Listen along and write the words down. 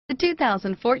The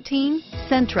 2014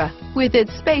 Sentra. With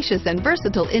its spacious and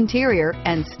versatile interior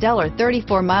and stellar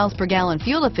 34 miles per gallon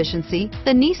fuel efficiency,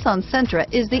 the Nissan Sentra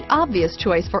is the obvious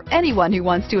choice for anyone who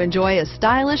wants to enjoy a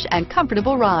stylish and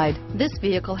comfortable ride. This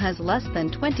vehicle has less than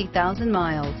 20,000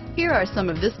 miles. Here are some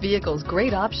of this vehicle's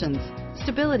great options: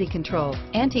 stability control,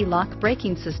 anti-lock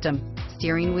braking system,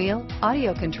 steering wheel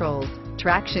audio controls,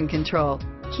 traction control,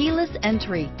 keyless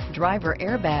entry, driver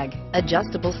airbag,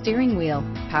 adjustable steering wheel,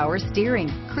 power steering,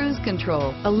 cruise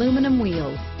control, aluminum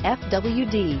wheels,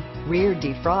 FWD, rear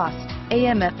defrost,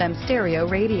 AM/FM stereo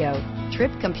radio,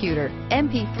 trip computer,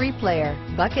 MP3 player,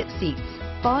 bucket seats,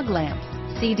 fog lamps,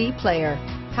 CD player,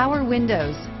 power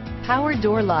windows, power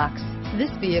door locks.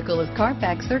 This vehicle is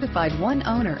Carfax certified one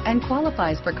owner and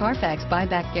qualifies for Carfax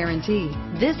buyback guarantee.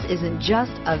 This isn't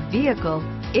just a vehicle,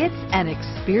 it's an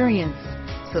experience.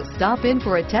 So stop in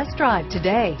for a test drive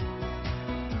today.